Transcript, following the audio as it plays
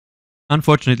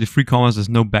Unfortunately, 3Commas has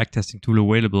no backtesting tool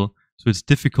available, so it's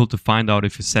difficult to find out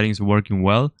if your settings are working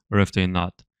well or if they're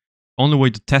not. The only way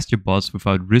to test your bots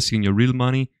without risking your real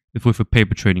money is with a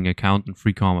paper trading account on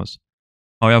 3Commas.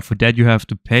 However, for that you have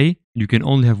to pay. You can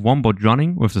only have one bot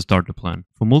running with the starter plan.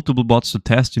 For multiple bots to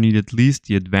test, you need at least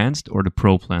the advanced or the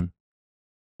pro plan.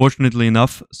 Fortunately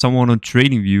enough, someone on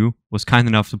TradingView was kind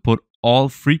enough to put all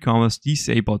 3Commas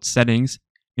DCA bot settings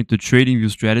into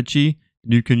TradingView strategy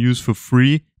that you can use for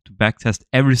free to backtest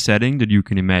every setting that you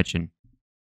can imagine.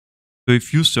 So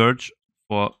if you search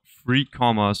for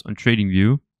 3Commas on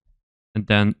TradingView and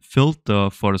then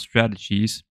filter for the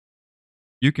strategies,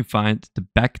 you can find the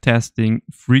Backtesting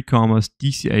 3Commas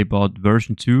DCA Bot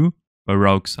version 2 by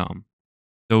Roxam.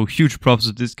 So huge props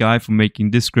to this guy for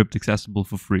making this script accessible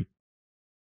for free.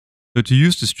 So to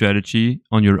use the strategy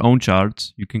on your own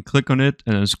charts, you can click on it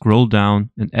and then scroll down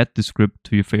and add the script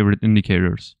to your favorite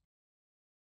indicators.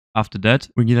 After that,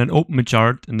 we can then open a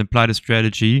chart and apply the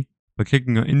strategy by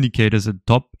clicking on indicators at the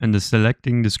top and then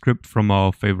selecting the script from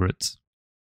our favorites.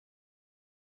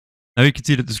 Now you can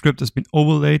see that the script has been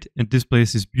overlaid and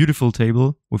displays this beautiful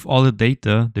table with all the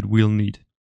data that we'll need.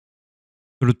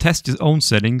 So to test your own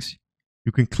settings,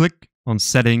 you can click on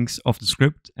settings of the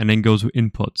script and then go to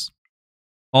inputs.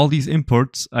 All these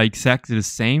inputs are exactly the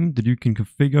same that you can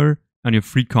configure on your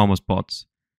 3Commas bots.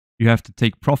 You have the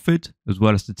take profit as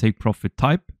well as the take profit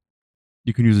type.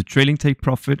 You can use a trailing take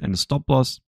profit and a stop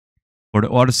loss. For the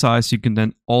order size, you can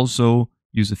then also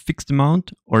use a fixed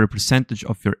amount or a percentage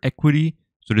of your equity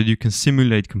so that you can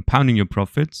simulate compounding your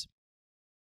profits.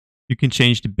 You can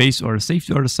change the base order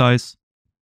safety order size,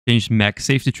 change the max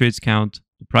safety trades count,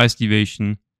 the price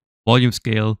deviation, volume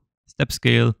scale, step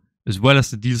scale, as well as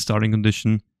the deal starting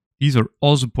condition. These are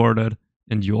all supported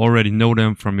and you already know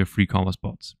them from your 3Commas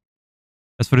bots.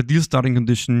 As for the deal starting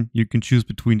condition, you can choose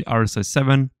between the RSI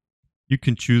 7, you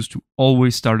can choose to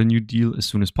always start a new deal as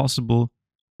soon as possible,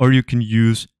 or you can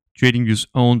use TradingView's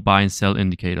own buy and sell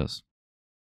indicators.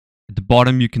 At the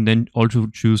bottom, you can then also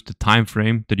choose the time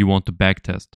frame that you want to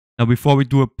backtest. Now, before we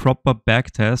do a proper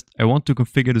backtest, I want to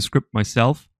configure the script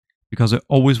myself because I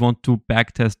always want to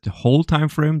backtest the whole time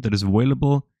frame that is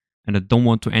available and I don't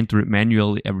want to enter it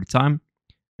manually every time.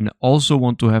 And I also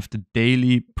want to have the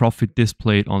daily profit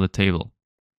displayed on the table.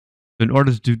 So in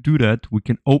order to do that, we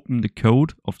can open the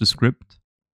code of the script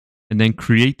and then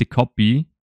create the copy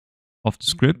of the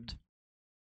script.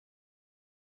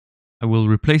 I will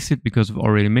replace it because I've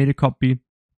already made a copy.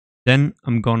 Then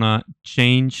I'm gonna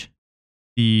change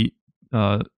the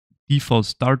default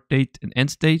start date and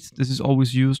end date. This is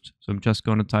always used. So I'm just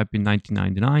gonna type in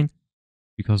 1999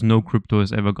 because no crypto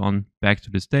has ever gone back to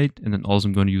this date. And then also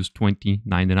I'm gonna use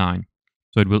 2099.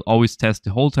 So it will always test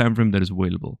the whole time frame that is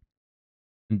available.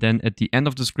 And then at the end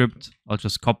of the script, I'll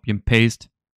just copy and paste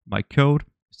my code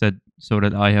so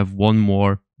that I have one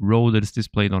more row that is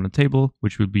displayed on the table,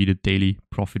 which will be the daily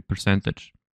profit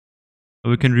percentage.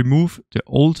 So we can remove the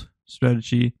old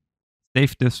strategy,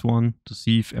 save this one to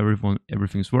see if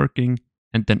everything's working,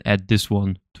 and then add this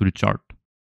one to the chart.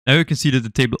 Now you can see that the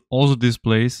table also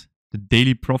displays the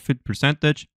daily profit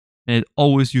percentage, and it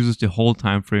always uses the whole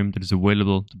time frame that is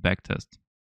available to backtest.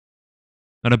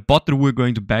 Now the bot that we're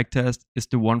going to backtest is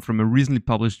the one from a recently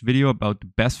published video about the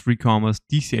best 3Commas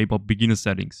DCA bot beginner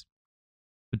settings.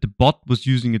 But the bot was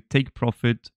using a take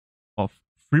profit of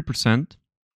 3%. It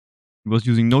was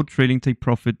using no trailing take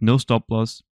profit, no stop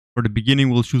loss. For the beginning,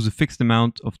 we'll choose a fixed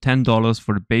amount of $10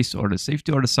 for the base order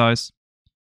safety order size.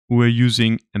 We're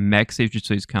using a max safety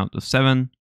trades count of 7. And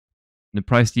the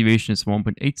price deviation is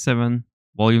 1.87.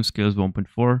 Volume scale is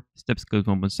 1.4. Step scale is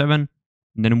 1.7. And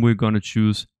then we're going to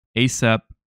choose ASAP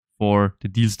for the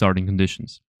deal starting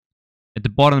conditions. At the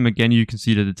bottom, again, you can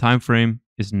see that the time frame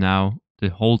is now the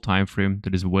whole time frame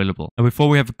that is available. Now, before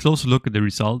we have a closer look at the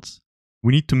results,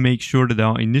 we need to make sure that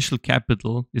our initial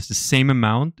capital is the same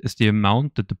amount as the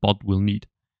amount that the bot will need.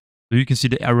 So you can see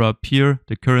the error up here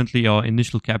that currently our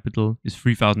initial capital is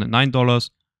 $3,009,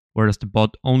 whereas the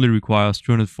bot only requires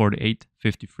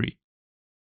 $248.53.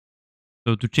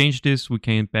 So to change this, we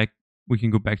can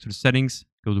go back to the settings,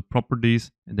 go to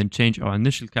properties, and then change our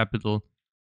initial capital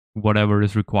to whatever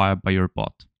is required by your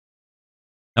bot.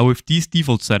 Now with these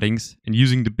default settings and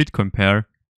using the Bitcoin pair,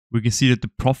 we can see that the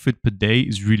profit per day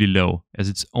is really low as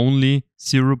it's only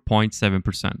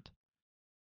 0.7%.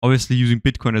 Obviously using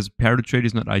Bitcoin as a pair to trade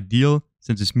is not ideal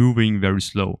since it's moving very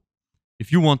slow.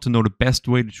 If you want to know the best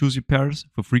way to choose your pairs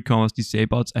for 3Commas DCA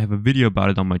bots, I have a video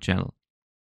about it on my channel.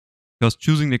 Because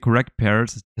choosing the correct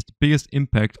pairs has the biggest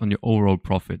impact on your overall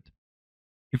profit.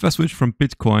 If I switch from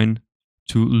Bitcoin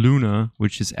to Luna,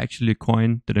 which is actually a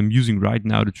coin that I'm using right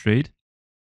now to trade,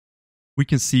 we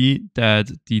can see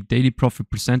that the daily profit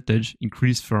percentage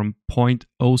increased from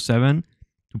 0.07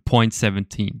 to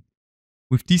 0.17.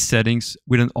 With these settings,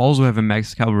 we then also have a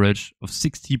max coverage of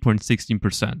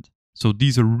 60.16%. So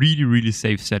these are really, really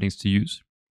safe settings to use.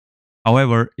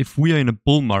 However, if we are in a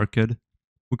bull market,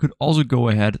 we could also go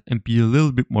ahead and be a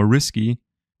little bit more risky.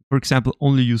 For example,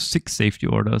 only use 6 safety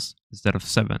orders instead of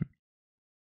 7.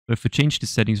 So if we change the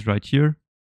settings right here,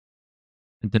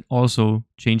 and then also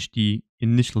change the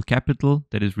initial capital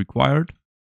that is required,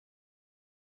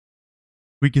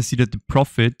 we can see that the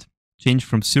profit changed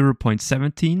from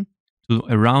 0.17 to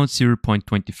around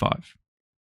 0.25.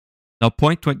 Now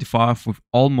 0.25 with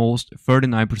almost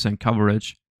 39%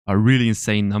 coverage are really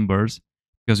insane numbers,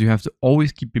 because you have to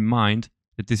always keep in mind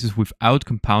that this is without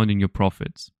compounding your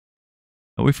profits.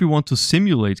 Now if we want to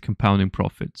simulate compounding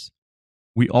profits,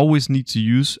 we always need to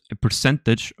use a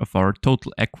percentage of our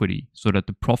total equity so that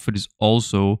the profit is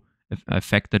also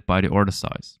affected by the order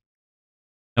size.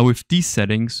 Now with these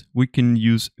settings, we can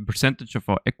use a percentage of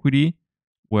our equity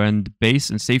when the base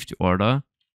and safety order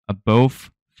are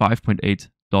both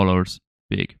 $5.8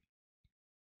 big.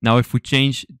 Now if we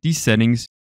change these settings,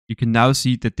 you can now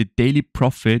see that the daily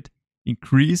profit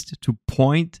increased to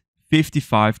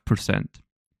 0.55%.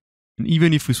 And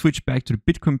even if we switch back to the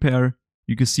Bitcoin pair,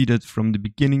 you can see that from the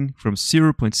beginning, from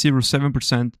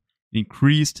 0.07%, it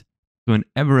increased to an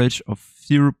average of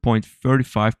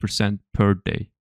 0.35% per day.